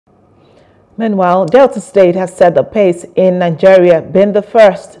Meanwhile, Delta State has set the pace in Nigeria, being the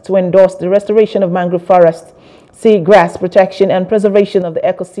first to endorse the restoration of mangrove forests, seagrass protection and preservation of the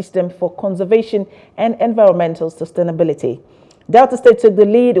ecosystem for conservation and environmental sustainability. Delta State took the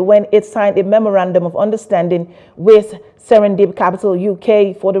lead when it signed a memorandum of understanding with Serendip Capital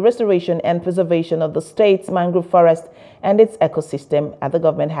UK for the restoration and preservation of the state's mangrove forest and its ecosystem at the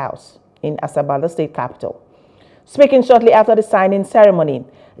Government House in Asaba, the state capital. Speaking shortly after the signing ceremony,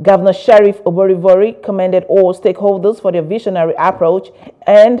 Governor Sheriff Oborivori commended all stakeholders for their visionary approach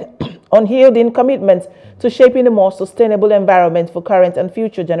and unyielding commitment to shaping a more sustainable environment for current and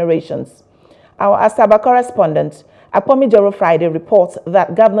future generations. Our Asaba correspondent, Apomi Joro Friday, reports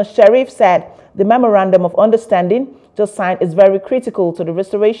that Governor Sheriff said the Memorandum of Understanding just signed is very critical to the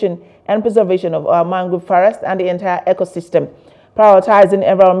restoration and preservation of our mangrove forest and the entire ecosystem, prioritizing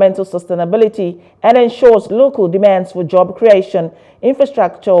environmental sustainability and ensures local demands for job creation,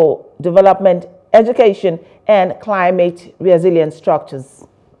 infrastructure development, education, and climate resilient structures.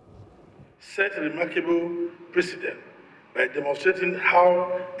 Set a remarkable precedent by demonstrating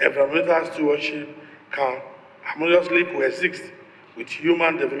how environmental stewardship can harmoniously coexist with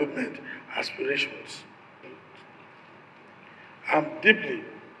human development aspirations. I'm deeply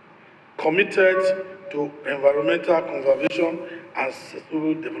committed to environmental conservation and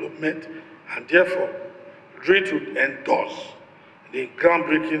sustainable development, and therefore agree to endorse the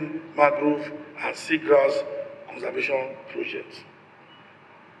groundbreaking mangrove and seagrass conservation project.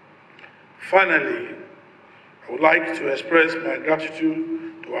 Finally, I would like to express my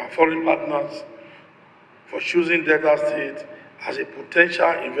gratitude to our foreign partners for choosing Delta State as a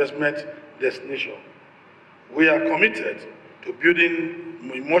potential investment destination. We are committed to building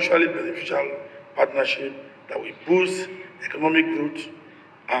a mutually beneficial partnership that will boost economic growth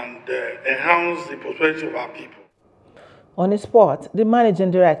and enhance the prosperity of our people. On his part, the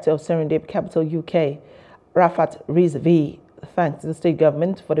Managing Director of Serendip Capital UK, Rafat Rizvi, thanked the state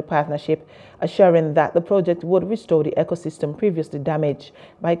government for the partnership, assuring that the project would restore the ecosystem previously damaged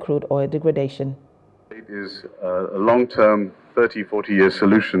by crude oil degradation. It is a long-term, 30-40-year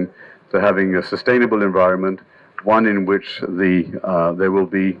solution to having a sustainable environment, one in which there will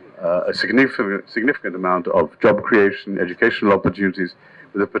be a significant amount of job creation, educational opportunities,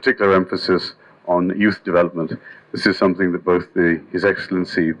 with a particular emphasis on youth development. This is something that both His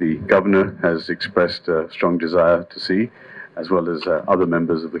Excellency, the Governor, has expressed a strong desire to see, as well as other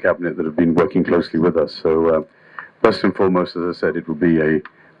members of the Cabinet that have been working closely with us. So first and foremost, as I said, it will be a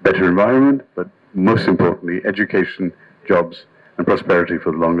better environment, but most importantly, education, jobs, and prosperity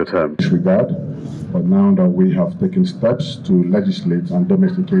for the longer term. Regard, but now that we have taken steps to legislate and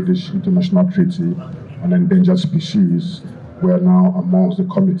domesticate this international treaty on endangered species, we are now amongst the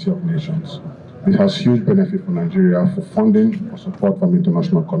Committee of Nations. This has huge benefit for Nigeria for funding or support from the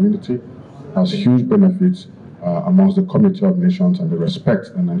international community, has huge benefits amongst the Committee of Nations and the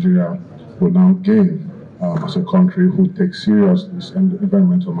respect that Nigeria will now gain as a country who takes seriously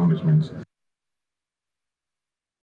environmental management.